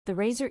The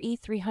Razor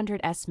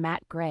E300S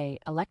Matte Gray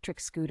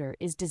electric scooter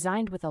is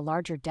designed with a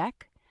larger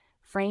deck,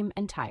 frame,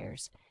 and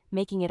tires,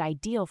 making it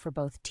ideal for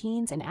both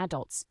teens and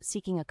adults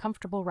seeking a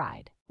comfortable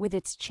ride. With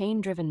its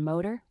chain-driven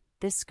motor,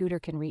 this scooter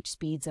can reach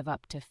speeds of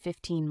up to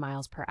 15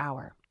 miles per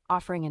hour,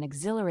 offering an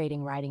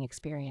exhilarating riding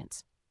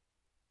experience.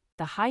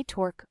 The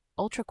high-torque,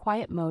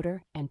 ultra-quiet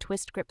motor and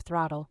twist-grip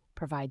throttle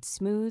provide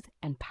smooth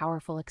and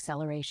powerful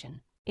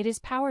acceleration. It is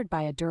powered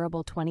by a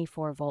durable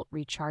 24-volt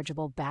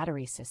rechargeable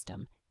battery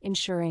system,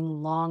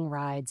 ensuring long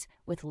rides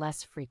with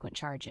less frequent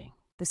charging.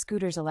 The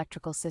scooter's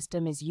electrical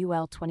system is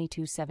UL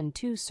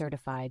 2272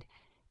 certified,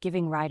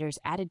 giving riders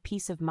added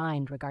peace of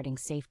mind regarding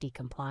safety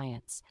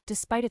compliance.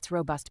 Despite its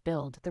robust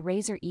build, the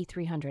Razor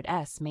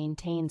E300S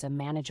maintains a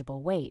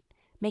manageable weight,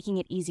 making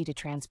it easy to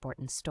transport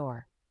and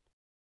store.